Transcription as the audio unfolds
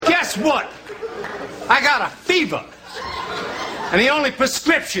guess what? I got a fever. And the only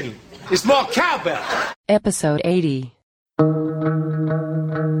prescription is more cowbell. Episode 80. The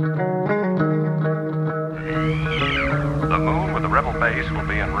moon with the rebel base will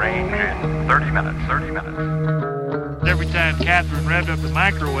be in range in 30 minutes. Every time Catherine revved up the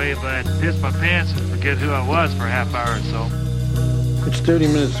microwave, I'd piss my pants and forget who I was for a half hour or so. It's 30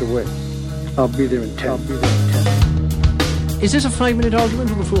 minutes away. I'll be there in 10. Is this a 5-minute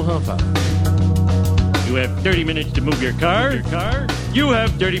argument or a full half hour? You have 30 minutes to move your car. You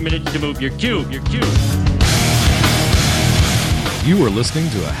have 30 minutes to move your cube. You are listening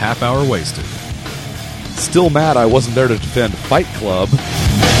to a half hour wasted. Still mad I wasn't there to defend Fight Club.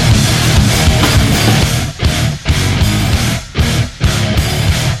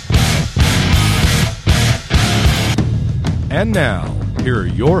 And now, here are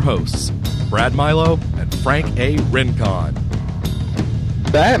your hosts, Brad Milo and Frank A. Rincon.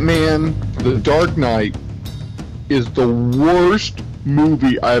 Batman: The Dark Knight is the worst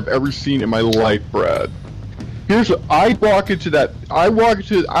movie I've ever seen in my life, Brad. I don't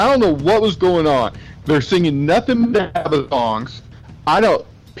know what was going on. They're singing nothing but ABBA songs.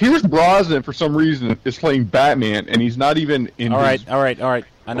 Pierce Brosnan, for some reason, is playing Batman, and he's not even in. All right.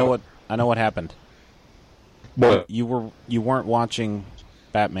 I know what happened. What? You weren't watching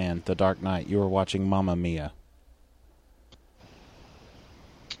Batman: The Dark Knight. You were watching Mamma Mia.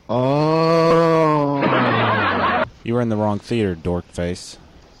 Oh. You were in the wrong theater, dork face.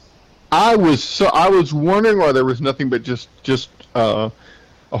 I was wondering why there was nothing but just a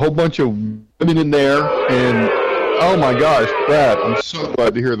whole bunch of women in there, and oh my gosh, Brad, I'm so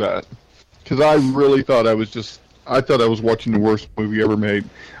glad to hear that, because I really thought I was watching the worst movie ever made.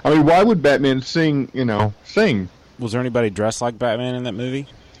 I mean, why would Batman sing? Was there anybody dressed like Batman in that movie?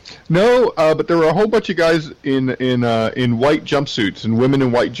 No, but there were a whole bunch of guys in white jumpsuits and women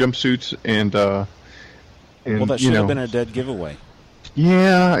in white jumpsuits, and well, that should have been a dead giveaway.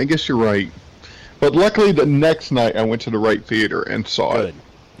 Yeah, I guess you're right. But luckily, the next night I went to the right theater and saw it.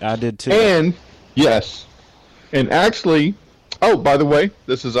 I did too. And yes, and actually, oh, by the way,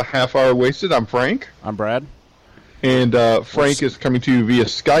 this is a half hour wasted. I'm Frank. I'm Brad. And Frank is coming to you via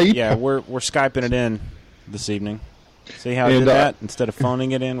Skype. Yeah, we're Skyping it in this evening. See how I did that? Instead of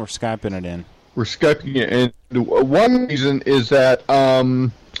phoning it in, we're Skyping it in. We're Skyping it in. And one reason is that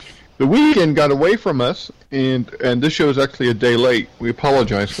the weekend got away from us, and this show is actually a day late. We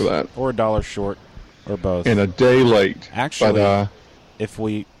apologize for that. Or a dollar short, or both. And a day late. Actually,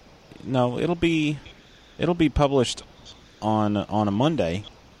 it'll be published on a Monday,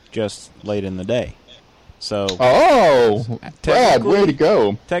 just late in the day. So. Oh, Brad, way to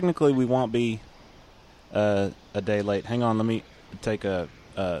go! Technically, we won't be a day late. Hang on, let me take a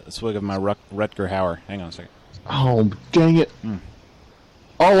swig of my Rutger Hauer. Hang on a second. Oh, dang it!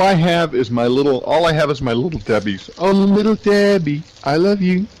 All I have is my little Debbie's. Oh, little Debbie, I love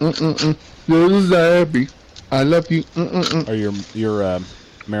you. Little Debbie, I love you. Or your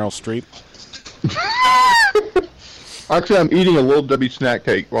Meryl Streep. Actually, I'm eating a little Debbie snack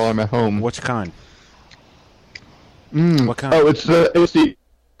cake while I'm at home. Which kind? What kind? Oh, it's the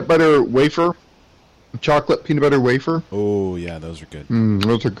butter wafer. Chocolate peanut butter wafer. Oh, yeah, those are good.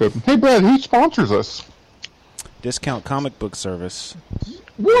 Those are good. Hey, Brad, who sponsors us? Discount Comic Book Service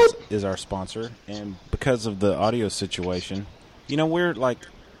is our sponsor, and because of the audio situation, we're like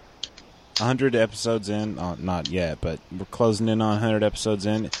 100 episodes in. Not yet, but we're closing in on 100 episodes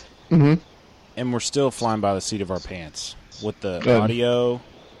in, and we're still flying by the seat of our pants with the audio,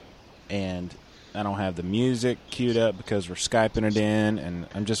 and I don't have the music queued up because we're Skyping it in, and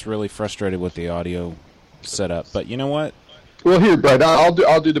I'm just really frustrated with the audio setup. But you know what? Well, here, Brad, I'll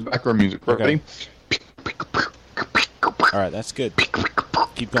do the background music. Ready? Okay. All right, that's good.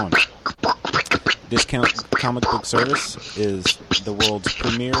 Keep going. Discount Comic Book Service is the world's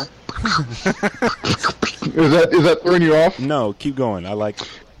premier. Is that throwing you off? No, keep going. I like.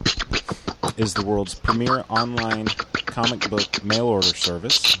 Is the world's premier online comic book mail order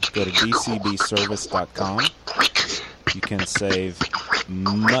service. Go to dcbservice.com. You can save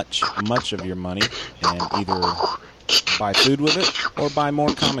much of your money and either buy food with it or buy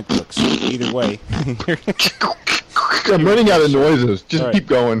more comic books. Either way. I'm running out of noises. Just keep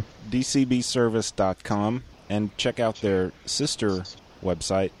going. dcbservice.com and check out their sister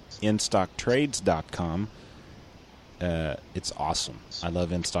website, instocktrades.com. It's awesome. I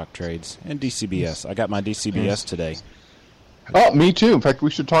love In-Stock Trades and DCBS. I got my DCBS today. Oh, me too. In fact,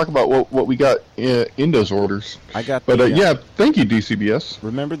 we should talk about what we got in those orders. I got, but yeah, thank you, DCBS.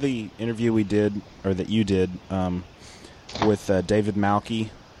 Remember the interview we did, or that you did, with David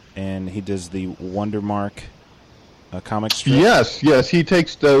Malky, and he does the Wondermark comic strip? Yes. He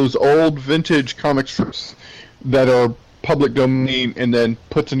takes those old vintage comic strips that are public domain and then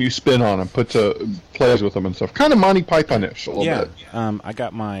puts a new spin on them, plays with them and stuff. Kind of Monty Python-ish a little bit. I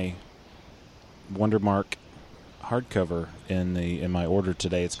got my Wondermark hardcover in my order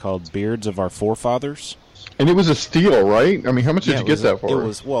today. It's called Beards of Our Forefathers. And it was a steal, right? I mean, how much did you get that for? It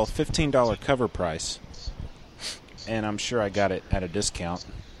was, $15 cover price. And I'm sure I got it at a discount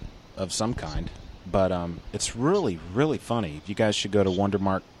of some kind. But it's really, really funny. You guys should go to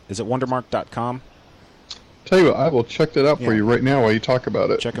Wondermark. Is it wondermark.com? Tell you what, I will check that out for you right now while you talk about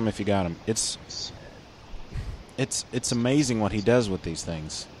it. Check them if you got them. It's amazing what he does with these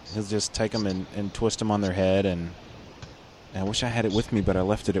things. He'll just take them and twist them on their head, and I wish I had it with me, but I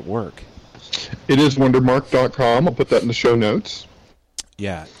left it at work. It is wondermark.com. I'll put that in the show notes.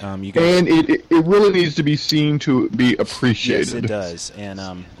 Yeah. You guys, and it really needs to be seen to be appreciated. Yes, it does.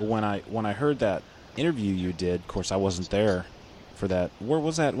 And when I heard that interview you did, of course, I wasn't there for that. Where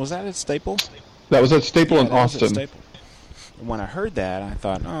was that? Was that at Staple? That was at Staple in Austin. Staple. When I heard that, I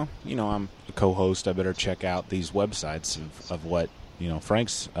thought, I'm a co-host. I better check out these websites of what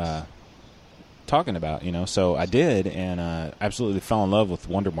Frank's talking about. So I did, and absolutely fell in love with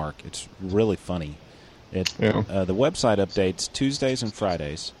Wondermark. It's really funny. The website updates Tuesdays and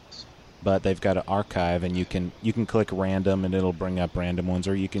Fridays, but they've got an archive, and you can click random, and it'll bring up random ones,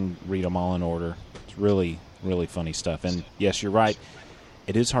 or you can read them all in order. It's really, really funny stuff. And yes, you're right.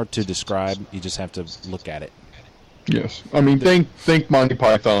 It is hard to describe. You just have to look at it. Yes, I mean, think Monty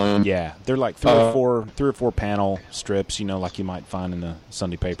Python. Yeah, they're like three or four panel strips, like you might find in the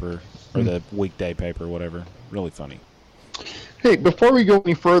Sunday paper or the weekday paper, whatever. Really funny. Hey, before we go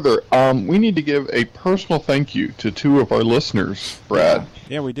any further, we need to give a personal thank you to two of our listeners, Brad.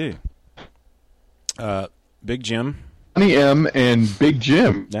 Yeah, we do. Big Jim. Johnny M. and Big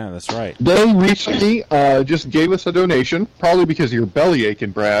Jim. Yeah, that's right. They recently just gave us a donation, probably because of your belly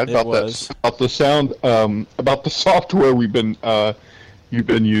aching, Brad, about the sound, about the software you've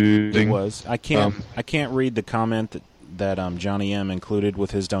been using. It was. I can't read the comment that Johnny M. included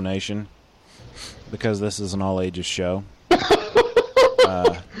with his donation because this is an all ages show.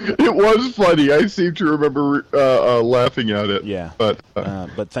 It was funny. I seem to remember laughing at it. Yeah. But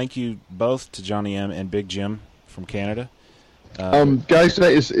thank you both to Johnny M. and Big Jim from Canada. Guys,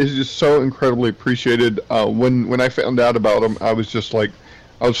 that is just so incredibly appreciated. When I found out about them, I was just like,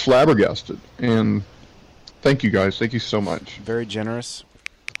 I was flabbergasted. And thank you, guys. Thank you so much. Very generous.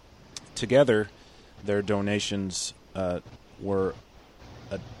 Together, their donations were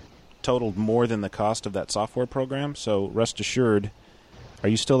totaled more than the cost of that software program. So rest assured. Are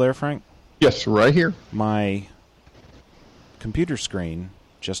you still there, Frank? Yes, right here. My computer screen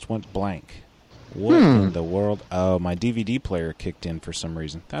just went blank. What in the world? Oh, my DVD player kicked in for some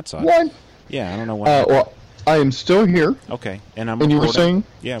reason. That's odd. What? Yeah, I don't know what. Well, I am still here. Okay, and I'm. And you were saying?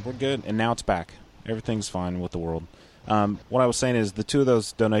 Yeah, we're good, and now it's back. Everything's fine with the world. What I was saying is the two of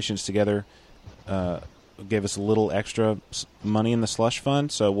those donations together gave us a little extra money in the slush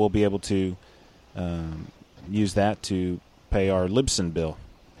fund, so we'll be able to use that to pay our Libsyn bill.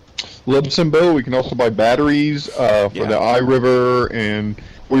 Libsyn bill. We can also buy batteries for the iRiver, and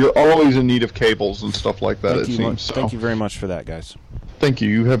we're always in need of cables and stuff like that. Thank you very much for that, guys. Thank you.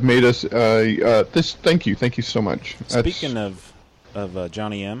 You have made us this. Thank you so much. Speaking of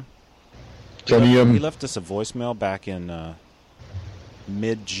Johnny M. Johnny M. He left us a voicemail back in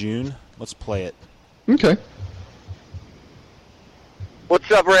mid-June. Let's play it. Okay. What's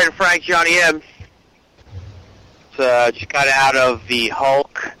up, Red and Frank? Johnny M. Just got out of the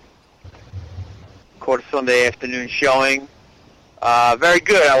Hulk quarter Sunday afternoon showing. Very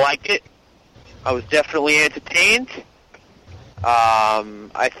good. I liked it. I was definitely entertained.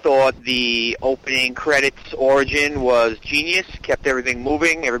 I thought the opening credits origin was genius. Kept everything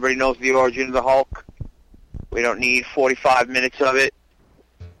moving. Everybody knows the origin of the Hulk. We don't need 45 minutes of it.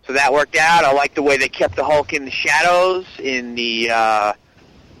 So that worked out. I like the way they kept the Hulk in the shadows in the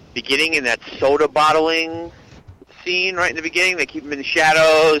beginning, in that soda bottling scene right in the beginning. They keep him in the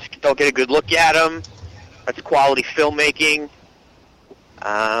shadows. Don't get a good look at him. That's quality filmmaking.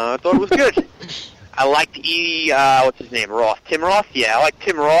 I thought it was good. I liked what's his name, Roth? Tim Roth? Yeah, I like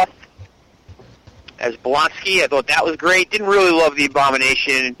Tim Roth as Blonsky. I thought that was great. Didn't really love the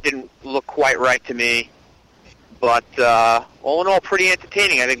Abomination. It didn't look quite right to me. But all in all, pretty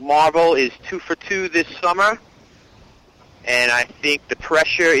entertaining. I think Marvel is 2 for 2 this summer. And I think the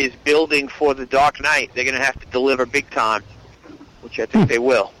pressure is building for The Dark Knight. They're going to have to deliver big time, which I think they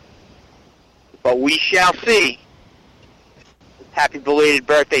will. But we shall see. Happy belated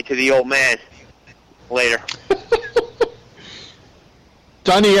birthday to the old man. Later.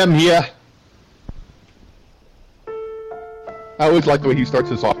 Johnny M. here. I always like the way he starts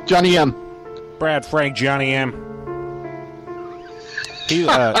this off. Johnny M. Brad, Frank, Johnny M.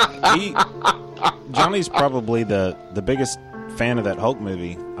 Johnny's probably the biggest fan of that Hulk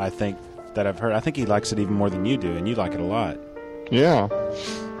movie, I think, that I've heard. I think he likes it even more than you do, and you like it a lot. Yeah.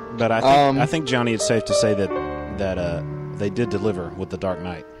 But I think Johnny, it's safe to say that they did deliver with The Dark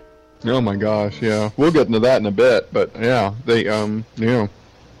Knight. Oh my gosh, yeah. We'll get into that in a bit, but yeah, they yeah.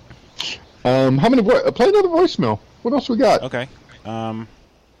 How many play another voicemail. What else we got? Okay.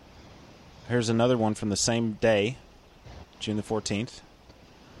 Here's another one from the same day, June the 14th.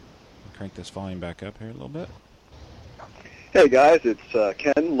 I'll crank this volume back up here a little bit. Hey guys, it's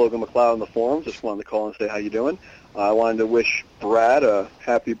Ken, Logan McLeod on the forums. Just wanted to call and say how you doing. I wanted to wish Brad a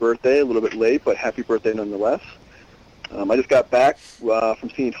happy birthday, a little bit late, but happy birthday nonetheless. I just got back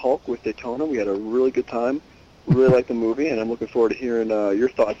from seeing Hulk with Daytona. We had a really good time. Really like the movie, and I'm looking forward to hearing your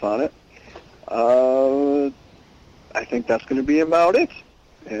thoughts on it. I think that's going to be about it.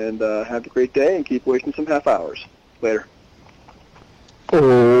 And have a great day, and keep wasting some half hours. Later.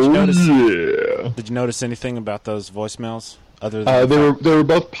 Oh, yeah. Did you notice anything about those voicemails? Other than they were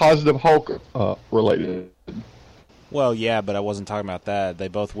both positive Hulk related. Well, yeah, but I wasn't talking about that. They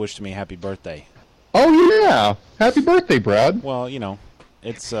both wished me happy birthday. Oh, yeah. Happy birthday, Brad. Well,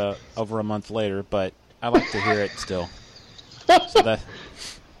 it's over a month later, but I like to hear it still. So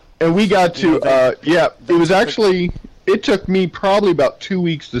and we got to, it was actually, it took me probably about 2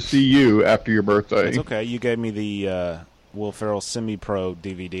 weeks to see you after your birthday. It's okay. You gave me the Will Ferrell Semi-Pro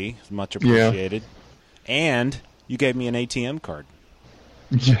DVD. Much appreciated. Yeah. And you gave me an ATM card.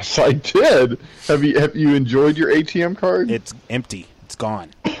 Yes, I did. Have you enjoyed your ATM card? It's empty. It's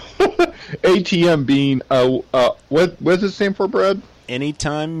gone. ATM being what does it stand for, Brad?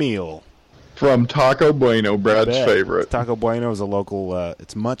 Anytime meal. From Taco Bueno, Brad's favorite. Taco Bueno is a local.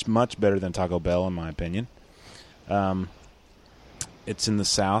 It's much better than Taco Bell in my opinion. It's in the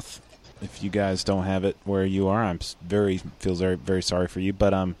South. If you guys don't have it where you are, I'm very sorry for you.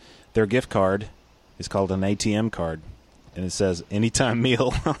 But their gift card is called an ATM card, and it says anytime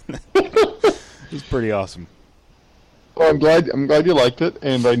meal. It's pretty awesome. Well, I'm glad you liked it,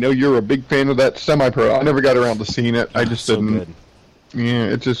 and I know you're a big fan of that Semi-Pro. I never got around to seeing it. I just didn't. Good. Yeah,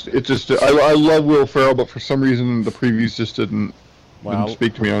 it's just. I love Will Ferrell, but for some reason the previews just didn't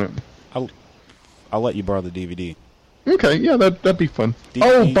speak to me on it. I'll let you borrow the DVD. Okay, yeah, that'd be fun.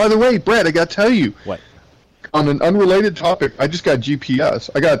 Oh, by the way, Brad, I got to tell you. What? On an unrelated topic, I just got GPS.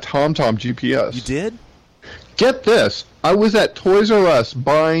 I got a TomTom GPS. You did? Get this. I was at Toys R Us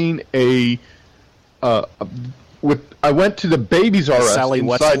buying I went to the Babies R Us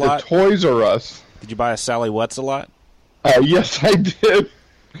inside the Toys R Us. Did you buy a Sally What's-A-Lot? Yes, I did.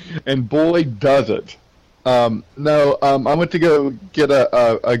 And boy, does it. No, I went to go get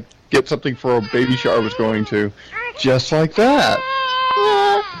get something for a baby shower I was going to. Just like that.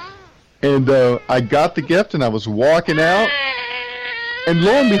 And I got the gift, and I was walking out. And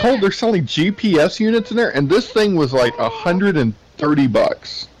lo and behold, they're selling GPS units in there, and this thing was like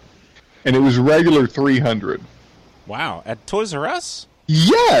 $130. And it was regular $300. Wow, at Toys R Us?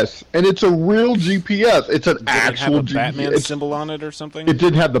 Yes, and it's a real GPS. It's an actual GPS. Did it have a Batman symbol on it or something? It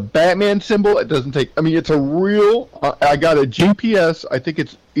didn't have the Batman symbol. It doesn't take... I mean, it's a real... I got a GPS. I think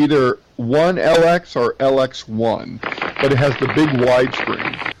it's either 1LX or LX1. But it has the big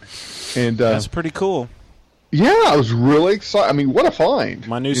widescreen. And that's pretty cool. Yeah, I was really excited. I mean, what a find.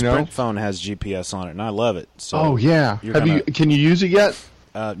 My new Sprint phone has GPS on it, and I love it. So oh, yeah. Can you use it yet?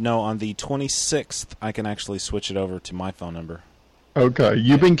 No, on the 26th, I can actually switch it over to my phone number. Okay,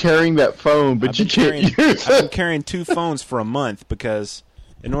 you've been carrying that phone, but you can't use it. I've been carrying two phones for a month because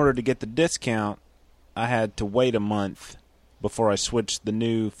in order to get the discount, I had to wait a month before I switched the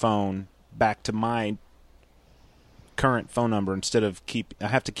new phone back to my current phone number instead of I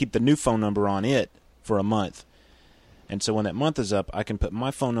have to keep the new phone number on it for a month. And so when that month is up, I can put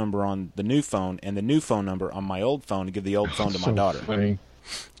my phone number on the new phone and the new phone number on my old phone to give the old phone to my daughter. Funny.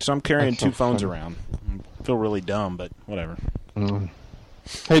 So I'm carrying two phones around. I feel really dumb, but whatever.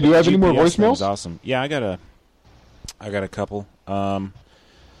 Hey, do you have any more voicemails? Awesome. Yeah, I got a couple.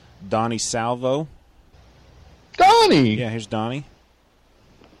 Donnie Salvo. Donnie. Yeah, here's Donnie.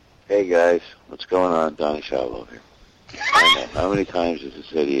 Hey guys, what's going on? Donnie Salvo here. I know. How many times is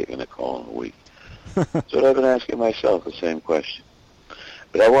this idiot going to call in a week? That's what I've been asking myself, the same question.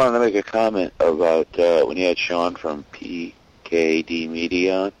 But I wanted to make a comment about when you had Sean from PKD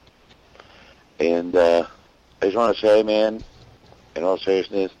Media on. And I just want to say, man, in all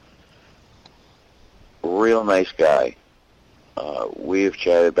seriousness, real nice guy. We've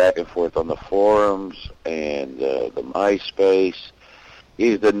chatted back and forth on the forums and the MySpace.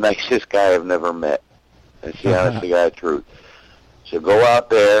 He's the nicest guy I've never met. That's the honest to God truth. So go out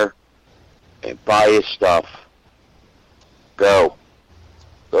there and buy his stuff. Go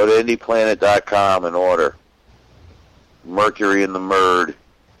to IndiePlanet.com and order Mercury in the Murd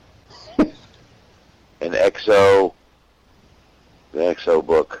and the XO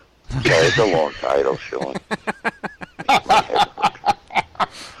book. Sorry, it's a long title, Sean.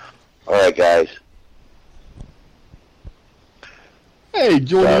 All right, guys. Hey,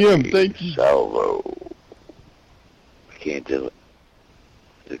 Johnny M, thank you. Salvo. I can't do it.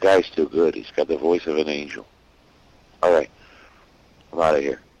 The guy's too good. He's got the voice of an angel. All right. I'm out of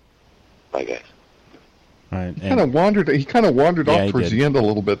here. Bye, guys. All right. He kind of wandered off towards the end a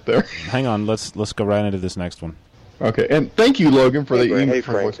little bit there. Hang on. Let's go right into this next one. Okay, and thank you, Logan, for the email. Hey,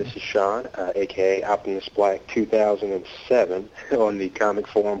 Frank, this is Sean, a.k.a. Optimus Black 2007 on the Comic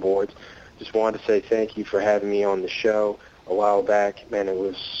Forum boards. Just wanted to say thank you for having me on the show a while back. Man, it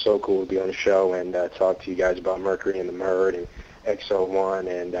was so cool to be on the show and talk to you guys about Mercury and the Murd and XO1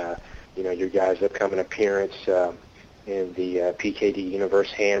 and, your guys' upcoming appearance in the PKD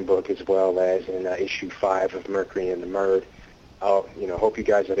Universe Handbook as well as in issue 5 of Mercury and the Murd. Hope you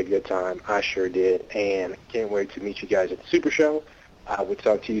guys had a good time. I sure did, and can't wait to meet you guys at the Super Show. We'll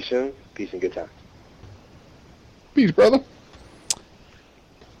talk to you soon. Peace and good time. Peace, brother.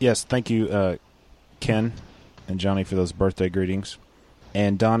 Yes, thank you, Ken and Johnny, for those birthday greetings.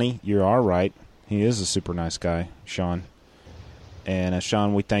 And Donnie, you are right. He is a super nice guy, Sean. And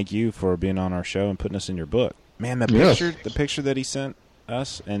Sean, we thank you for being on our show and putting us in your book. Man, the picture that he sent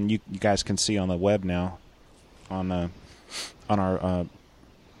us, and you guys can see on the web now, on our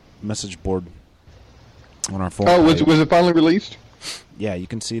message board on our forum. Oh, was it finally released? Yeah, you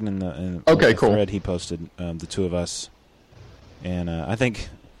can see it in the cool. thread he posted, the two of us, and I think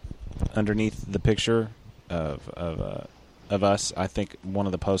underneath the picture of us, I think one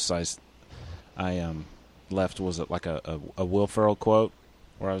of the posts I left was like a Will Ferrell quote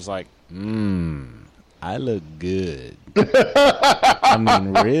where I was like, I look good. I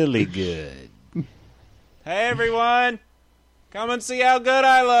mean, really good. Hey, everyone. Come and see how good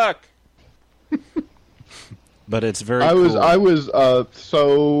I look. But it's very cool. I was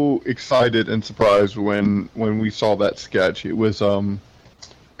so excited and surprised when we saw that sketch. It was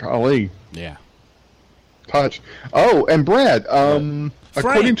golly. Yeah. Touch. Oh, and Brad,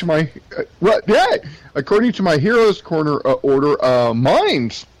 according to my according to my Heroes Corner order,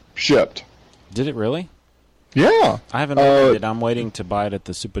 mine's shipped. Did it really? Yeah. I haven't ordered it. I'm waiting to buy it at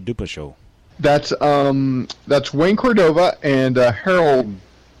the Super Duper show. That's Wayne Cordova and Harold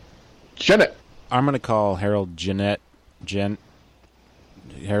Jennett. I'm going to call Harold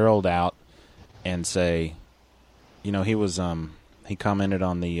Harold out and say, he was he commented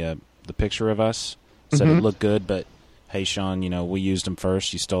on the picture of us, said it looked good, but hey, Sean, we used him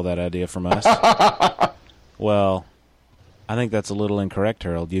first. You stole that idea from us. Well, I think that's a little incorrect,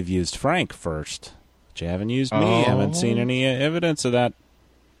 Harold. You've used Frank first, but you haven't used me. I haven't seen any evidence of that.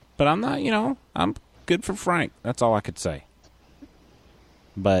 But I'm not, I'm good for Frank. That's all I could say.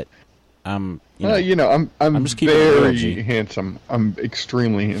 But I'm just keeping very handsome. I'm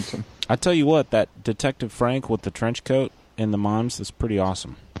extremely handsome. I tell you what, that Detective Frank with the trench coat and the moms is pretty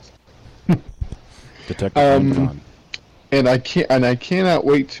awesome. Detective Frank. And I cannot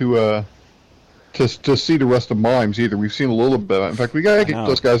wait to see the rest of Mimes either. We've seen a little bit. In fact, we gotta get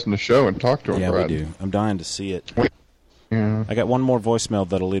those guys on the show and talk to them. Yeah, Brad. we do. I'm dying to see it. Yeah. I got one more voicemail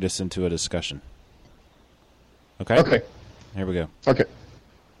that'll lead us into a discussion. Okay? Okay. Here we go. Okay.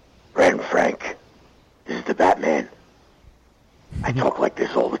 Brad and Frank, this is the Batman. I talk like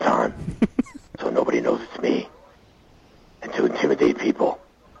this all the time, so nobody knows it's me. And to intimidate people,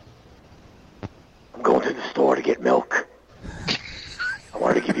 I'm going to the store to get milk. I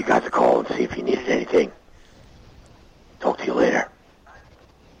wanted to give you guys a call and see if you needed anything. Talk to you later.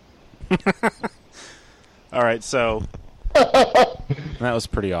 All right, so that was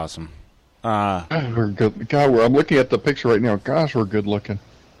pretty awesome. We're good. God, I'm looking at the picture right now. Gosh, we're good looking.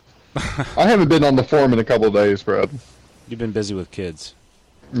 I haven't been on the forum in a couple of days, Brad. You've been busy with kids.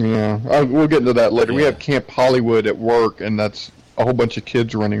 Yeah, we'll get into that later. Yeah. We have Camp Hollywood at work, and that's a whole bunch of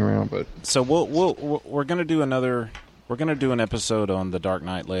kids running around. But so we're gonna do an episode on The Dark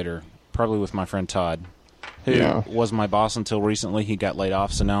Knight later, probably with my friend Todd, who was my boss until recently. He got laid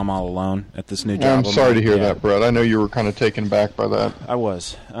off, so now I'm all alone at this new job. I'm sorry to hear that, Brad. I know you were kind of taken back by that. I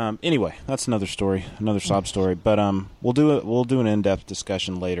was. Anyway, that's another story, another sob story. But we'll do an in-depth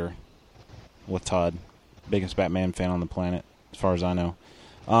discussion later with Todd, biggest Batman fan on the planet, as far as I know.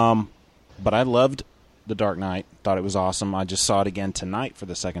 But I loved The Dark Knight. Thought it was awesome. I just saw it again tonight for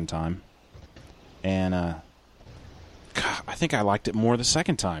the second time, and God, I think I liked it more the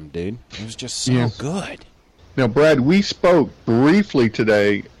second time, dude. It was just so good. Now, Brad, we spoke briefly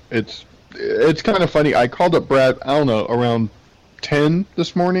today. It's kind of funny. I called up Brad, I don't know, around 10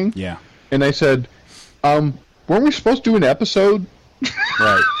 this morning. Yeah. And I said, weren't we supposed to do an episode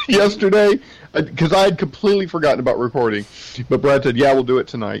right. yesterday? Because I had completely forgotten about recording. But Brad said, yeah, we'll do it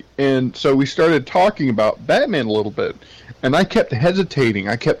tonight. And so we started talking about Batman a little bit. And I kept hesitating.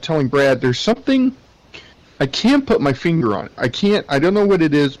 I kept telling Brad, there's something, I can't put my finger on it. I don't know what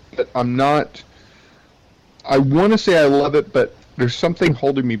it is, but I want to say I love it, but there's something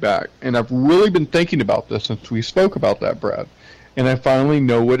holding me back. And I've really been thinking about this since we spoke about that, Brad. And I finally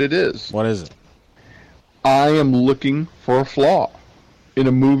know what it is. What is it? I am looking for a flaw in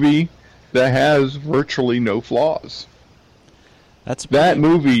a movie that has virtually no flaws. That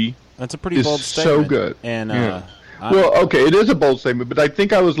movie That's a pretty is bold statement. so good. And yeah. Well, okay, it is a bold statement, but I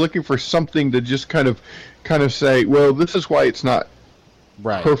think I was looking for something to just kind of say, well, this is why it's not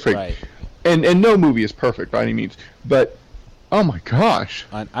perfect. Right. And no movie is perfect by any means, but oh my gosh.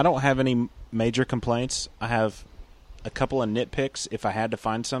 I don't have any major complaints. I have a couple of nitpicks if I had to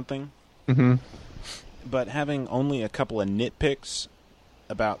find something. Mm-hmm. But having only a couple of nitpicks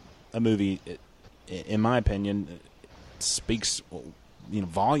about a movie, in my opinion, speaks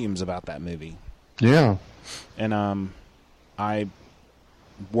volumes about that movie. Yeah. And I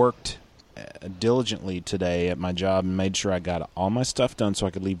worked diligently today at my job and made sure I got all my stuff done so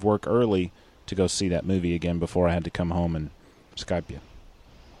I could leave work early to go see that movie again before I had to come home and Skype you.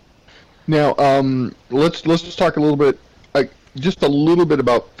 Now, let's just talk a little bit, just a little bit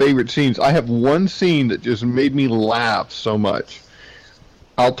about favorite scenes. I have one scene that just made me laugh so much.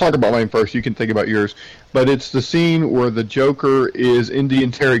 I'll talk about mine first. You can think about yours. But it's the scene where the Joker is in the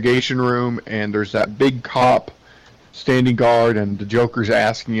interrogation room and there's that big cop standing guard and the Joker's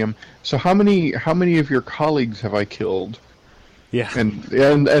asking him, so how many of your colleagues have I killed? Yeah. And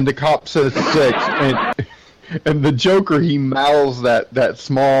the cop says 6 and the Joker, he mouths that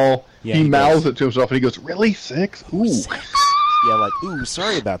small, Yeah, he he mouths does. it to himself and he goes, really? 6? Ooh. Yeah, like, ooh,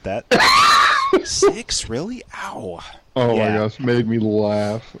 sorry about that. 6? Really? Ow. Oh Yeah. my gosh, made me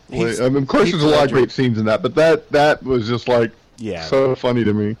laugh. He's- I mean, of course, Heath there's a lot of Ledger- great scenes in that, but that was just like Yeah. so funny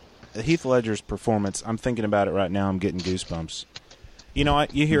to me. Heath Ledger's performance, I'm thinking about it right now, I'm getting goosebumps. You know,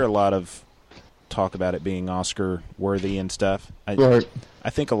 you hear a lot of talk about it being Oscar-worthy and stuff. Right. I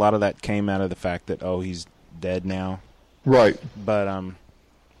think a lot of that came out of the fact that, he's dead now. Right. But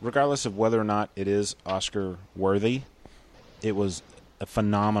regardless of whether or not it is Oscar-worthy, it was a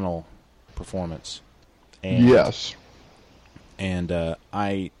phenomenal performance. And, Yes. And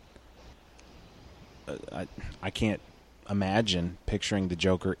I can't imagine picturing the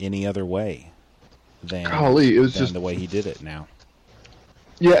Joker any other way than, Golly, it was than just the way he did it now.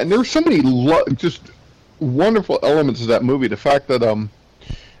 Yeah, and there were so many just wonderful elements of that movie. The fact that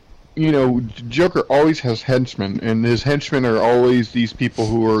Joker always has henchmen, and his henchmen are always these people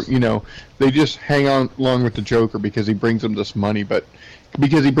who are, they just hang on along with the Joker because he brings them this money. But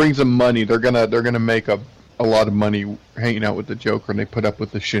because he brings them money, they're gonna make a lot of money hanging out with the Joker, and they put up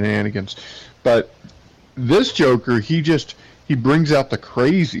with the shenanigans. But this Joker, he brings out the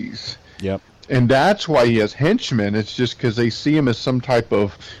crazies. Yep. And that's why he has henchmen. It's just because they see him as some type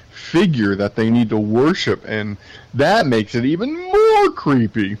of figure that they need to worship, and that makes it even more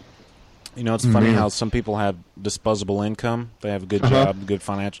creepy. You know, it's funny how some people have disposable income. They have a good job, good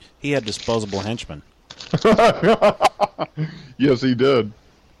financial. He had disposable henchmen. Yes, he did.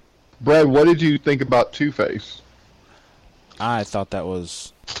 Brad, what did you think about Two-Face? I thought that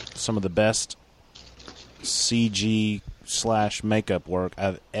was some of the best CG/makeup work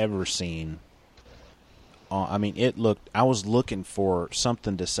I've ever seen. I mean, I was looking for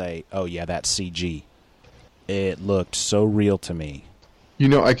something to say, oh yeah, that's CG. It looked so real to me.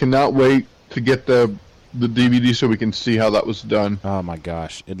 I cannot wait to get the DVD so we can see how that was done. Oh my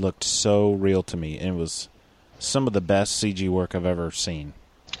gosh, it looked so real to me. It was some of the best CG work I've ever seen.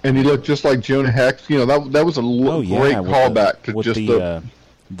 And he looked just like Jonah Hex. That was a great callback to with just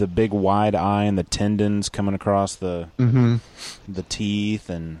the big wide eye and the tendons coming across the teeth,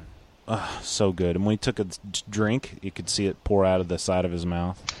 and so good. And when he took a drink, you could see it pour out of the side of his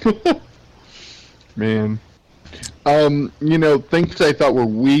mouth. Man. Things I thought were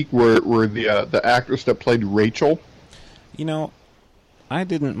weak were the actress that played Rachel. I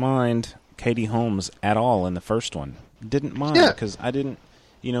didn't mind Katie Holmes at all in the first one. Didn't mind because I didn't.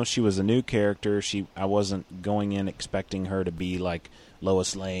 She was a new character. I wasn't going in expecting her to be like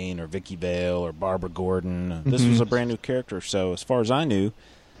Lois Lane or Vicky Vale or Barbara Gordon. This was a brand new character. So as far as I knew,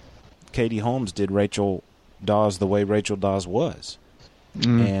 Katie Holmes did Rachel Dawes the way Rachel Dawes was.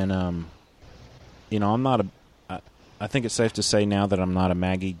 And I'm not I think it's safe to say now that I'm not a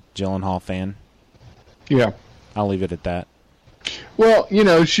Maggie Gyllenhaal fan. Yeah. I'll leave it at that. Well,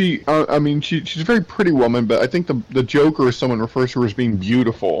 she's a very pretty woman, but I think the Joker is someone refers to her as being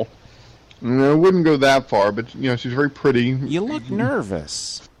beautiful. I wouldn't go that far, but she's very pretty. You look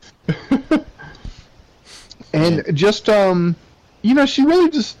nervous. And just she really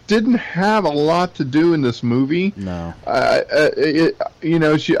just didn't have a lot to do in this movie. No. I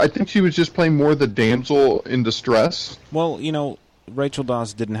think she was just playing more the damsel in distress. Well, Rachel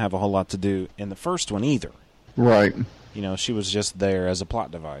Dawes didn't have a whole lot to do in the first one either. Right. She was just there as a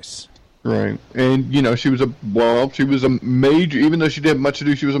plot device. Right. And, she was a major, even though she didn't have much to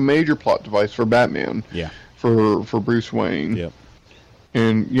do, she was a major plot device for Batman. Yeah. For Bruce Wayne. Yep.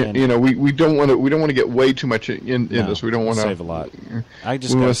 And we don't want to get way too much in this. We don't want to save a lot. I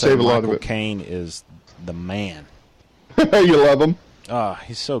just got to say Michael Caine is the man. You love him?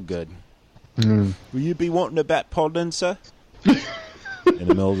 He's so good. Mm. Will you be wanting a bat pardon, sir? In the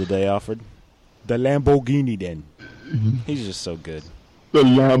middle of the day, Alfred. The Lamborghini, then. He's just so good. The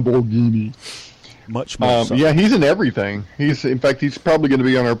Lamborghini. Much more. Yeah, he's in everything. In fact, he's probably going to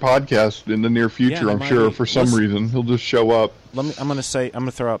be on our podcast in the near future. I'm sure for some reason he'll just show up. I'm going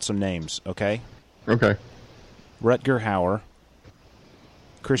to throw out some names. Okay. Okay. Rutger Hauer,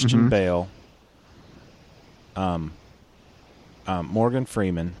 Christian Bale, Morgan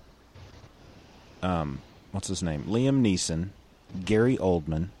Freeman. What's his name? Liam Neeson, Gary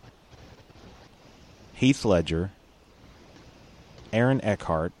Oldman, Heath Ledger, Aaron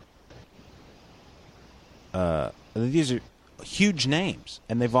Eckhart. These are huge names,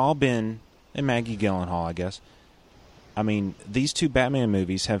 and they've all been, and Maggie Gyllenhaal, I guess. I mean, these two Batman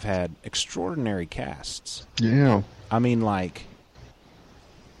movies have had extraordinary casts. Yeah. I mean, like,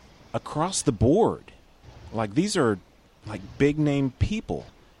 across the board. Like, these are, like, big-name people.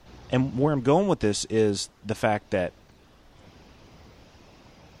 And where I'm going with this is the fact that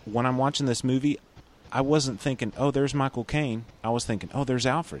when I'm watching this movie, I wasn't thinking, oh, there's Michael Caine. I was thinking, oh, there's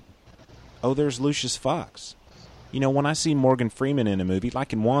Alfred. Oh, there's Lucius Fox. When I see Morgan Freeman in a movie,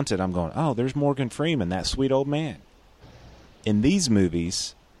 like in Wanted, I'm going, oh, there's Morgan Freeman, that sweet old man. In these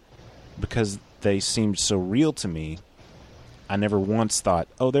movies, because they seemed so real to me, I never once thought,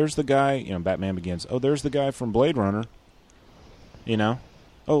 oh, there's the guy, Batman Begins, oh, there's the guy from Blade Runner.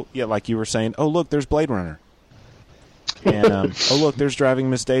 Oh, yeah, like you were saying, oh, look, there's Blade Runner. And, oh, look, there's Driving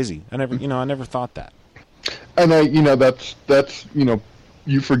Miss Daisy. I never thought that. And that's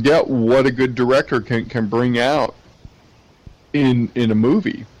you forget what a good director can bring out in a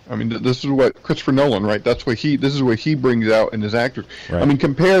movie. I mean, this is what Christopher Nolan, right? This is what he brings out in his actors. Right. I mean,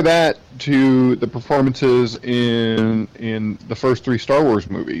 compare that to the performances in the first 3 Star Wars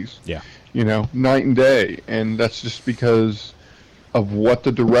movies. Yeah. Night and day, and that's just because of what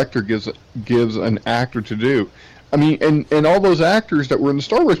the director gives an actor to do. I mean, and all those actors that were in the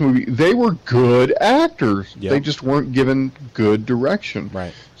Star Wars movie, they were good actors. Yep. They just weren't given good direction.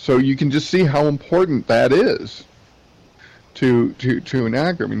 Right. So you can just see how important that is to an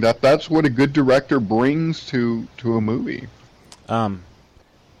actor. I mean, that's what a good director brings to a movie.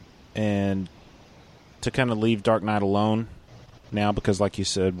 And to kind of leave Dark Knight alone now, because like you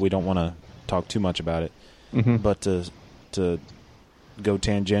said, we don't want to talk too much about it, but to go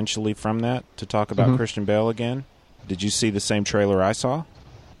tangentially from that to talk about Christian Bale again. Did you see the same trailer I saw?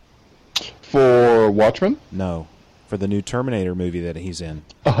 For Watchmen? No. For the new Terminator movie that he's in.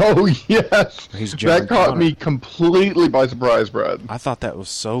 Oh, yes. That caught me completely by surprise, Brad. I thought that was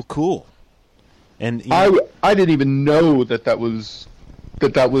so cool. And I didn't even know that was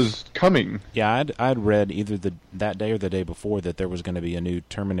coming. Yeah, I'd read either that day or the day before that there was going to be a new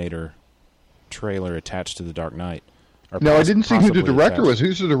Terminator trailer attached to The Dark Knight. No, I didn't see who the director was.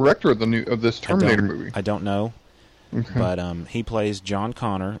 Who's the director of this Terminator movie? I don't know. Okay. But he plays John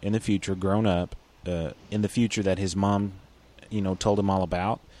Connor in the future, grown up, in the future that his mom, told him all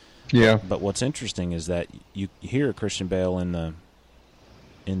about. Yeah. But what's interesting is that you hear Christian Bale in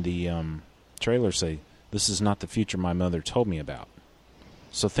the trailer say, "This is not the future my mother told me about."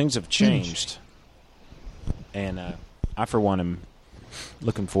 So things have changed, and I, for one, am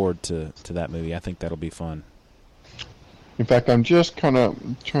looking forward to that movie. I think that'll be fun. In fact, I'm just kind of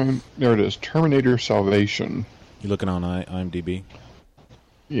trying. There it is, Terminator Salvation. You looking on IMDb?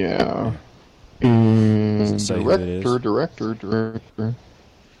 Yeah. And director.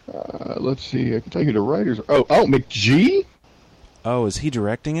 Let's see. I can tell you the writers. Oh, McGee. Oh, is he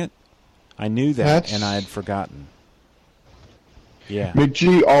directing it? I knew that, and I had forgotten. Yeah.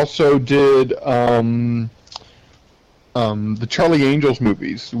 McGee also did the Charlie Angels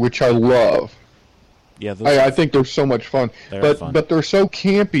movies, which I love. Yeah, I think they're so much fun. But they're so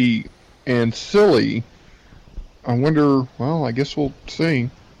campy and silly. I wonder. Well, I guess we'll see.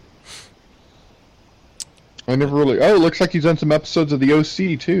 I never really... Oh, it looks like he's done some episodes of The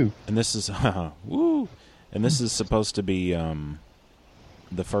OC, too. And this is... woo! And this is supposed to be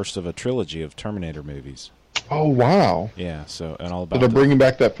the first of a trilogy of Terminator movies. Oh, wow. Yeah, so... And all about... So they're bringing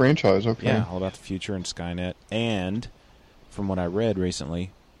back that franchise, okay. Yeah, all about the future and Skynet. And, from what I read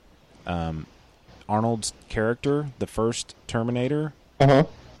recently, Arnold's character, the first Terminator,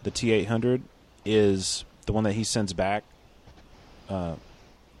 the T-800, is the one that he sends back to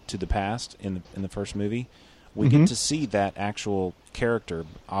the past in the first movie. We get to see that actual character.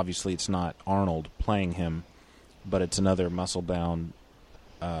 Obviously, it's not Arnold playing him, but it's another muscle-bound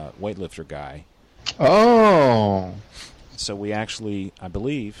weightlifter guy. Oh. So we actually, I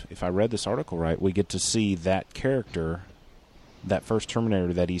believe, if I read this article right, we get to see that character, that first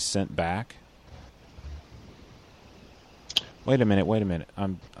Terminator that he sent back. Wait a minute.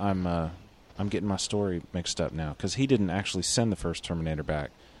 I'm getting my story mixed up now, because he didn't actually send the first Terminator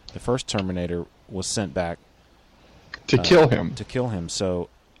back. The first Terminator was sent back to kill him. To kill him. So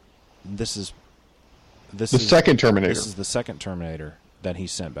this is the second Terminator. This is the second Terminator that he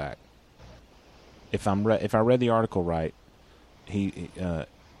sent back. If I read the article right, the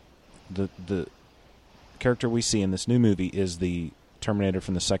character we see in this new movie is the Terminator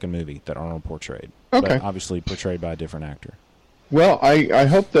from the second movie that Arnold portrayed. Okay. But obviously portrayed by a different actor. Well, I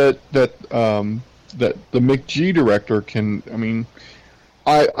hope that the McG director can. I mean,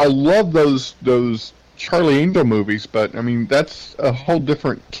 I love those Charlie Angel movies, but I mean that's a whole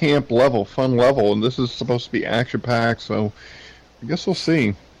different camp level, fun level, and this is supposed to be action packed. So I guess we'll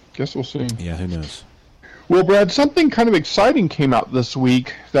see. Yeah, who knows? Well, Brad, something kind of exciting came out this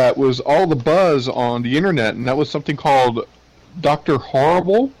week that was all the buzz on the internet, and that was something called Dr.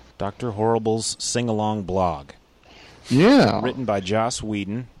 Horrible. Dr. Horrible's sing-along blog. Yeah. Written by Joss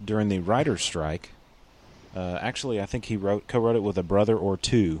Whedon during the writer's strike. Actually, I think he co-wrote it with a brother or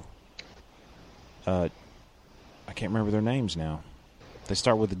two. I can't remember their names now. They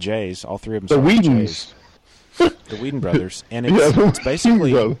start with the J's. All three of them start with J's. The Whedon brothers. And it's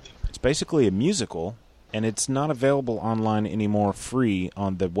basically a musical, and it's not available online anymore free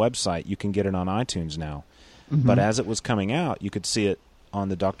on the website. You can get it on iTunes now. Mm-hmm. But as it was coming out, you could see it on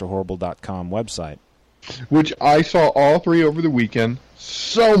the drhorrible.com website. Which I saw all three over the weekend.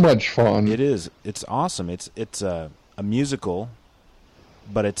 So much fun. It is. It's awesome. It's a musical,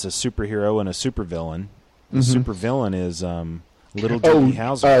 but it's a superhero and a supervillain. The supervillain is Little Doogie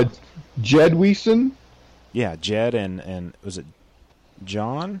Howser. Jed Wheaton? Yeah, Jed and was it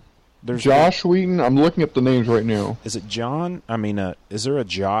John? There's Josh Wheaton? I'm looking up the names right now. Is it John? I mean, is there a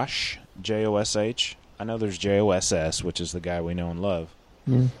Josh? Josh? I know there's Joss, which is the guy we know and love.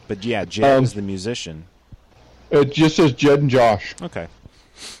 Mm. But yeah, Jed is the musician. It just says Jed and Josh. Okay.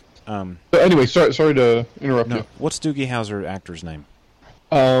 But anyway, sorry to interrupt you. What's Doogie Howser actor's name?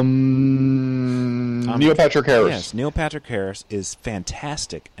 Neil Patrick Harris. Yes, Neil Patrick Harris is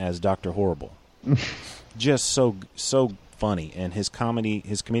fantastic as Dr. Horrible. Just so funny, and his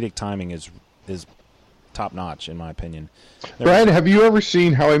comedic timing is top notch in my opinion. Brian, have you ever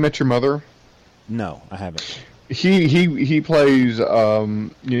seen How I Met Your Mother? No, I haven't. He plays a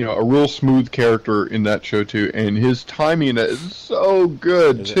real smooth character in that show too, and his timing is so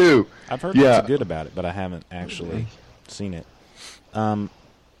good too. I've heard lots of good about it, but I haven't actually seen it.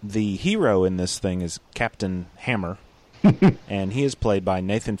 The hero in this thing is Captain Hammer, and he is played by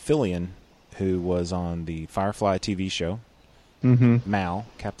Nathan Fillion, who was on the Firefly TV show. Mal,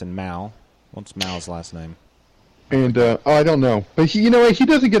 Captain Mal. What's Mal's last name? And I don't know, but he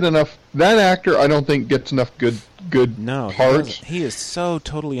doesn't get enough. That actor, I don't think, gets enough good parts. He is so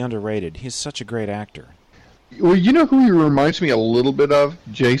totally underrated. He's such a great actor. Well, you know who he reminds me a little bit of?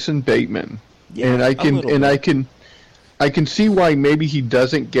 Jason Bateman. Yeah, and I can see why maybe he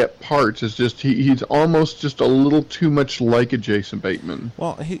doesn't get parts. It's just he's almost just a little too much like a Jason Bateman.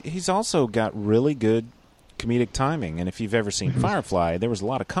 Well, he's also got really good comedic timing, and if you've ever seen Firefly, there was a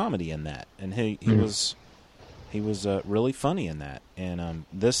lot of comedy in that, and he was really funny in that. And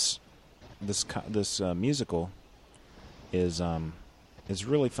this musical is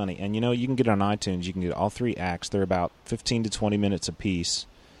really funny. And you can get it on iTunes. You can get all three acts. They're about 15 to 20 minutes apiece.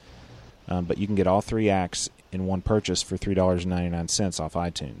 But you can get all three acts in one purchase for $3.99 off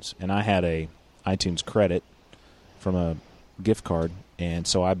iTunes. And I had a iTunes credit from a gift card, and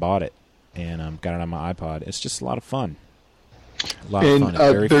so I bought it and got it on my iPod. It's just a lot of fun. A lot of fun. It's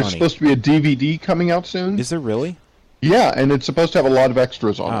very there's funny. Supposed to be a DVD coming out soon. Is there really? Yeah, and it's supposed to have a lot of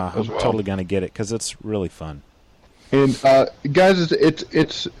extras on it as well. I'm totally going to get it because it's really fun. And guys,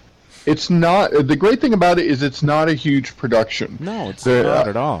 it's not. The great thing about it is it's not a huge production. No, it's not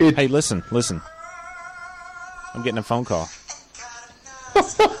at all. Hey, listen. I'm getting a phone call.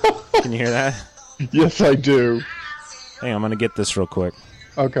 Can you hear that? Yes, I do. Hey, I'm going to get this real quick.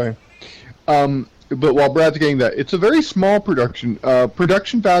 Okay. But while Brad's getting that, it's a very small production.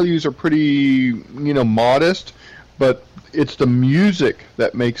 Production values are pretty, modest, but it's the music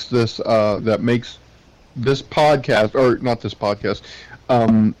that makes this podcast, or not this podcast,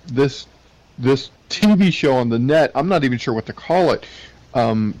 this TV show on the net. I'm not even sure what to call it.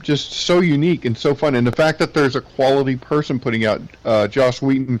 Just so unique and so fun, and the fact that there's a quality person putting out, Joss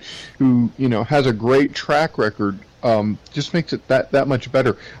Whedon, who has a great track record, just makes it that much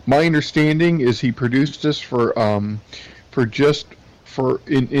better. My understanding is he produced this for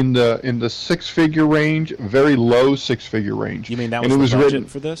in the six-figure range, very low six-figure range. You mean that was the budget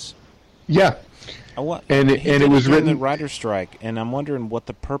for this? Yeah. What? And it was during written the writer's strike, and I'm wondering what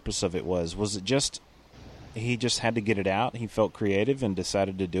the purpose of it was. Was it just he just had to get it out? He felt creative and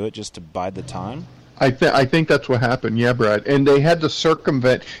decided to do it just to bide the time? I think that's what happened. Yeah, Brad. And they had to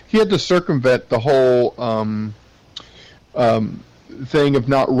circumvent. He had to circumvent the whole thing of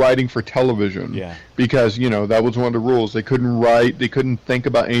not writing for television. Yeah. Because that was one of the rules. They couldn't write. They couldn't think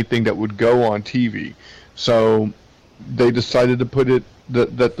about anything that would go on TV. So they decided to put it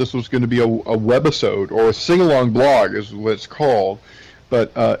that this was going to be a webisode or a sing-along blog is what it's called.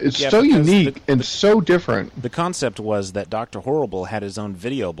 But it's so unique and so different. The concept was that Dr. Horrible had his own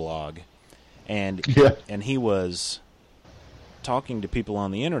video blog, and he was talking to people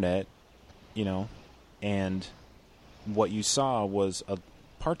on the internet, and what you saw was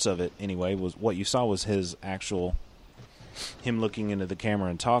parts of it anyway. Was what you saw was him looking into the camera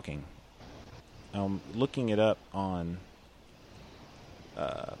and talking. Looking it up on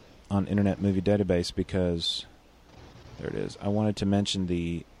Internet Movie Database because. There it is. I wanted to mention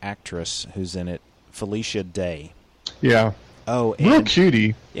the actress who's in it, Felicia Day. Yeah. Oh, and real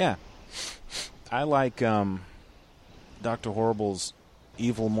cutie. Yeah. I like Dr. Horrible's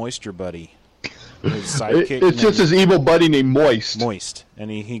evil moisture buddy. His sidekick. It's just his evil buddy named Moist. Moist. And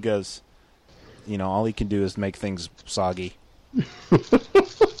he goes, all he can do is make things soggy.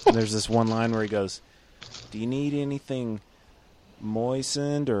 There's this one line where he goes, "Do you need anything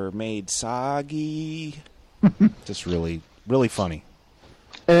moistened or made soggy?" Just really, really funny.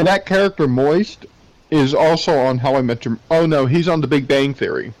 And that character, Moist, is also on How I Met Your... Oh, no, he's on The Big Bang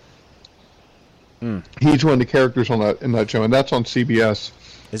Theory. He's one of the characters in that show, and that's on CBS.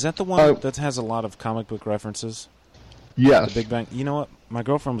 Is that the one that has a lot of comic book references? Yes. The Big Bang... You know what? My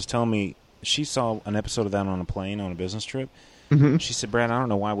girlfriend was telling me she saw an episode of that on a plane on a business trip. Mm-hmm. She said, Brad, I don't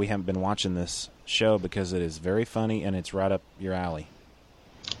know why we haven't been watching this show because it is very funny and it's right up your alley.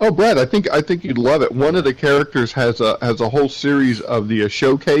 Oh, Brad, I think you'd love it. One of the characters has a whole series of the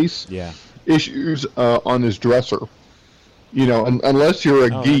showcase issues on his dresser. Unless you're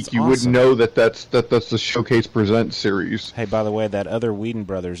a geek, you wouldn't know that's the Showcase Presents series. Hey, by the way, that other Whedon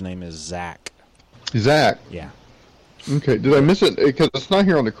brother's name is Zach. Zach? Yeah. Okay, did I miss it? Because it's not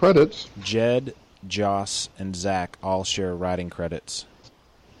here on the credits. Jed, Joss, and Zach all share writing credits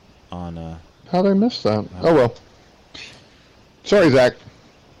on... How'd I miss that? Oh, well. Sorry, Zach.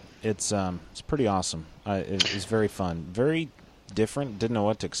 It's pretty awesome. It's very fun, very different. Didn't know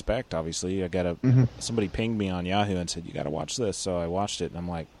what to expect. Obviously, I got somebody pinged me on Yahoo and said you got to watch this. So I watched it, and I'm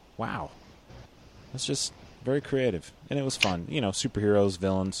like, wow, it's just very creative, and it was fun. Superheroes,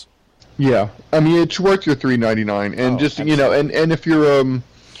 villains. Yeah, I mean it's worth your $3.99, and and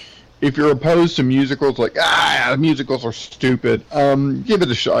if you're opposed to musicals, like musicals are stupid, give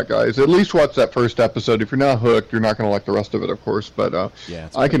it a shot, guys. At least watch that first episode. If you're not hooked, you're not going to like the rest of it, of course. But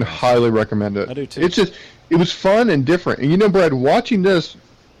I can highly recommend it. I do too. It was fun and different. And Brad, watching this,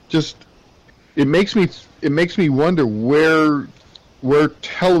 it makes me wonder where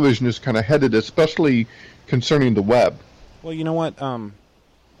television is kind of headed, especially concerning the web. Well, you know what,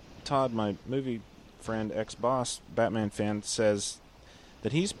 Todd, my movie friend, ex-boss, Batman fan, says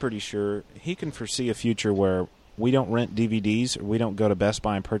that he's pretty sure he can foresee a future where we don't rent DVDs or we don't go to Best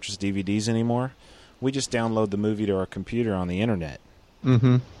Buy and purchase DVDs anymore. We just download the movie to our computer on the internet.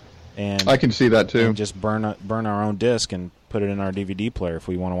 Mm-hmm. And I can see that too. And just burn our own disc and put it in our DVD player if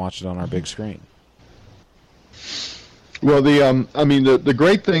we want to watch it on our big screen. Well, the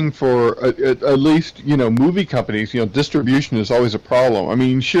great thing for at least movie companies, distribution is always a problem. I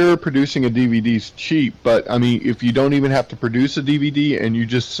mean, sure, producing a DVD is cheap, but I mean, if you don't even have to produce a DVD and you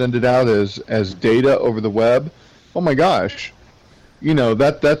just send it out as data over the web, oh my gosh,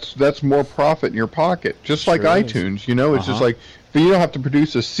 that's more profit in your pocket. Just like iTunes, it's just like you don't have to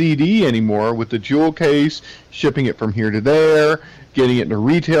produce a CD anymore with the jewel case, shipping it from here to there, getting it in a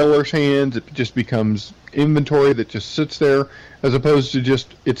retailer's hands. It just becomes inventory that just sits there, as opposed to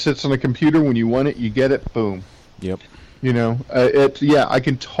just it sits on a computer. When you want it, you get it. Boom. Yep. I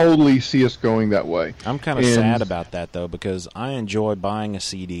can totally see us going that way. I'm kind of sad about that though, because I enjoy buying a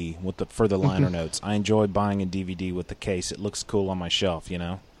CD for the liner notes. I enjoy buying a DVD with the case. It looks cool on my shelf,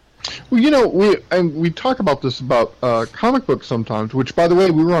 Well, we talk about this about comic books sometimes. Which, by the way,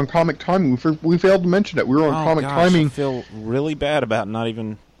 we were on Comic Timing. We failed to mention it. We were on Comic Timing. I feel really bad about not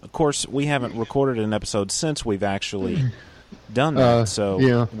even. Of course, we haven't recorded an episode since we've actually done that.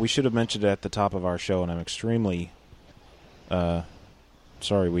 So we should have mentioned it at the top of our show, and I'm extremely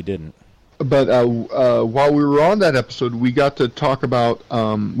sorry we didn't. But while we were on that episode, we got to talk about.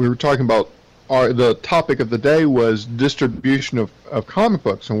 We were talking about. The topic of the day was distribution of comic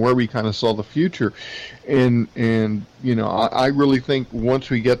books and where we kind of saw the future, and I really think once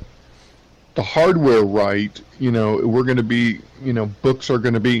we get the hardware right, we're going to be, books are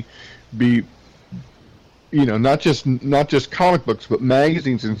going to be, not just comic books, but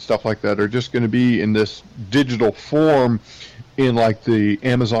magazines and stuff like that are just going to be in this digital form, in like the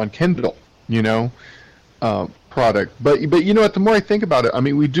Amazon Kindle, product. But the more I think about it, I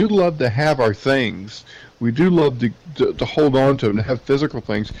mean, we do love to have our things. We do love to hold on to them, to have physical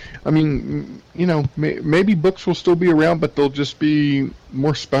things. I mean, maybe books will still be around, but they'll just be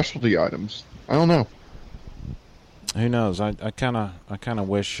more specialty items. I don't know. Who knows? I kind of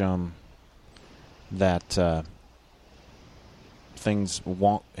wish that things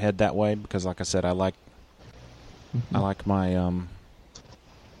won't head that way, because, like I said, I like my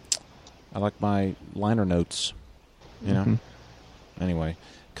liner notes. Anyway,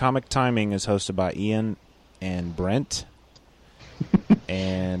 Comic Timing is hosted by Ian and Brent,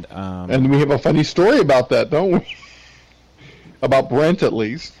 and we have a funny story about that, don't we? About Brent, at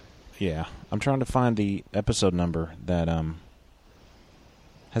least. Yeah, I'm trying to find the episode number. That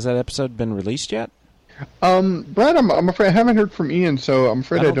has that episode been released yet? Brad, I'm afraid I haven't heard from Ian, so I'm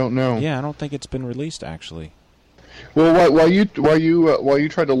afraid I don't know. Yeah, I don't think it's been released actually. Well, while you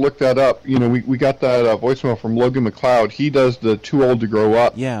try to look that up, we got that voicemail from Logan McLeod. He does the Too Old to Grow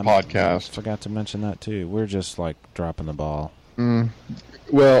Up podcast. I forgot to mention that too. We're just like dropping the ball.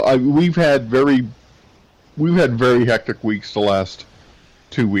 Well, we've had very hectic weeks the last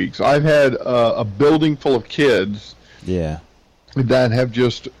 2 weeks. I've had a building full of kids. Yeah. That have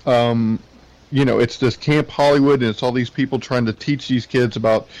just it's this Camp Hollywood, and it's all these people trying to teach these kids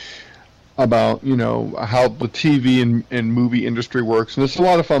about how the TV and movie industry works. And it's a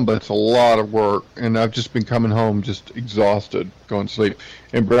lot of fun, but it's a lot of work. And I've just been coming home just exhausted, going to sleep.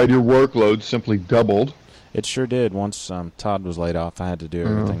 And Brad, your workload simply doubled. It sure did. Once Todd was laid off, I had to do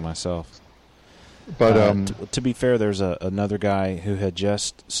everything myself. But to be fair, there's another guy who had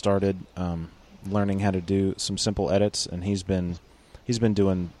just started learning how to do some simple edits, and he's been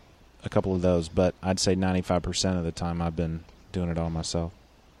doing a couple of those. But I'd say 95% of the time I've been doing it all myself.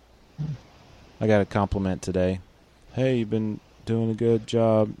 I got a compliment today. Hey, you've been doing a good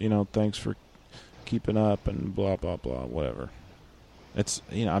job. Thanks for keeping up and blah, blah, blah, whatever. It's,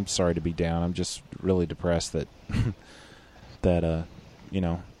 I'm sorry to be down. I'm just really depressed that,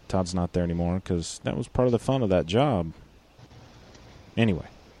 Todd's not there anymore, because that was part of the fun of that job. Anyway,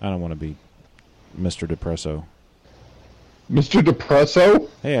 I don't want to be Mr. Depresso. Mr. Depresso?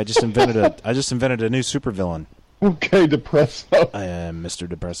 Hey, I just invented a new supervillain. Okay, Depresso. I am Mr.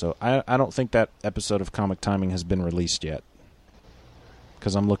 Depresso. I don't think that episode of Comic Timing has been released yet,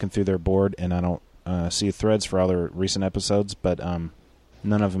 because I'm looking through their board and I don't see threads for other recent episodes, but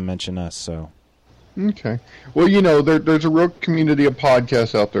none of them mention us. So. Okay. Well, there's a real community of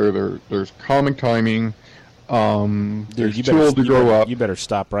podcasts out there. There's Comic Timing. There's Too Old to Grow Up. You better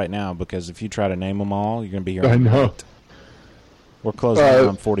stop right now, because if you try to name them all, you're going to be here. I know. Late. We're closing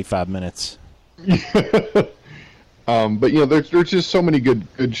around 45 minutes. But there's just so many good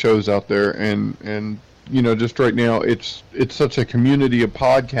shows out there, and just right now it's such a community of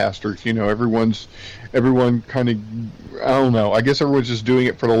podcasters. Everyone kind of, I don't know. I guess everyone's just doing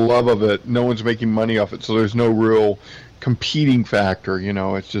it for the love of it. No one's making money off it, so there's no real competing factor.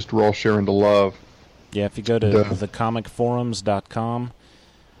 It's just we're all sharing the love. Yeah, if you go to thecomicforums.com.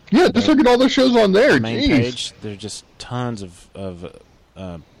 Yeah, just look at all the shows on there. The main page, there's just tons of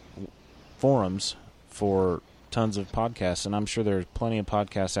forums for tons of podcasts, and I'm sure there's plenty of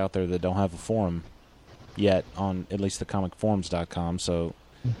podcasts out there that don't have a forum yet on at least thecomicforums.com, so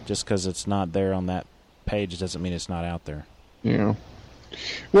just because it's not there on that page doesn't mean it's not out there. Yeah.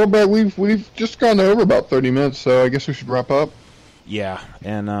 Well, but we've just gone over about 30 minutes, so I guess we should wrap up. Yeah,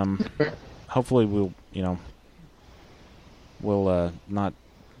 and hopefully we'll not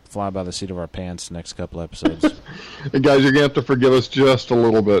fly by the seat of our pants the next couple episodes. Hey guys, you're gonna have to forgive us just a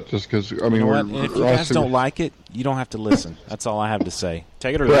little bit, just because I mean, if you guys don't like it, you don't have to listen. That's all I have to say.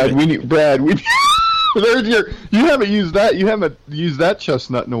 Take it or leave it. Brad, we There's you haven't used that. You haven't used that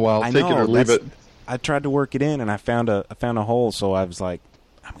chestnut in a while. Take it or leave it. I tried to work it in, and I found a hole. So I was like,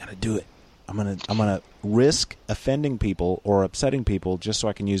 I'm gonna do it. I'm gonna risk offending people or upsetting people just so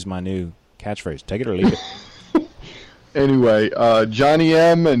I can use my new catchphrase. Take it or leave it. Anyway, Johnny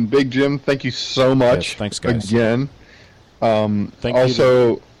M and Big Jim, thank you so much. Yes, thanks, guys. Again.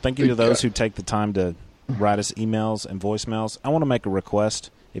 Thank you to those who take the time to write us emails and voicemails. I want to make a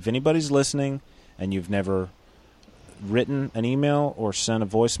request. If anybody's listening and you've never written an email or sent a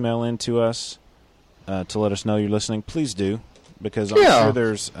voicemail in to us to let us know you're listening, please do, because I'm sure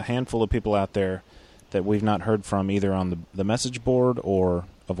there's a handful of people out there that we've not heard from either on the message board or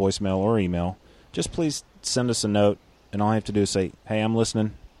a voicemail or email. Just please send us a note, and all I have to do is say, hey, I'm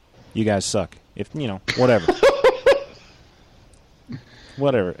listening. You guys suck. If whatever.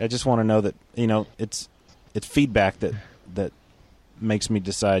 Whatever. I just want to know that, it's feedback that makes me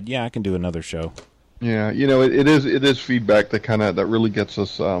decide, I can do another show. Yeah, it is feedback that really gets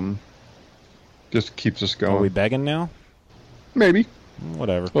us, just keeps us going. Are we begging now? Maybe.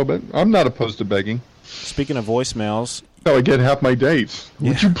 Whatever. Well, but I'm not opposed to begging. Speaking of voicemails. Oh, I get half my dates. Yeah.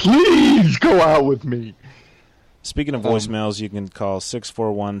 Would you please go out with me? Speaking of voicemails, you can call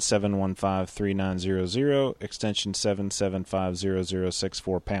 641-715-3900, extension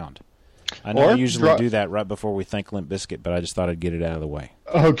 775-0064 #. I know I usually do that right before we thank Limp Bizkit, but I just thought I'd get it out of the way.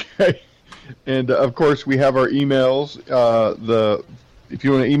 Okay. And, of course, we have our emails. If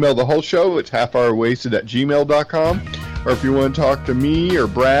you want to email the whole show, it's halfhourwasted@gmail.com. Or if you want to talk to me or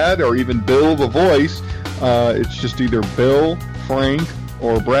Brad or even Bill the voice, it's just either Bill, Frank,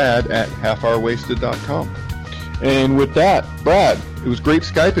 or Brad at halfhourwasted.com. And with that, Brad, it was great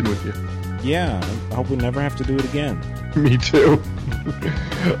Skyping with you. Yeah, I hope we never have to do it again. Me too.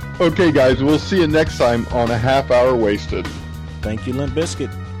 Okay, guys, we'll see you next time on A Half Hour Wasted. Thank you, Limp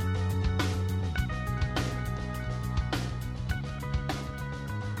Bizkit.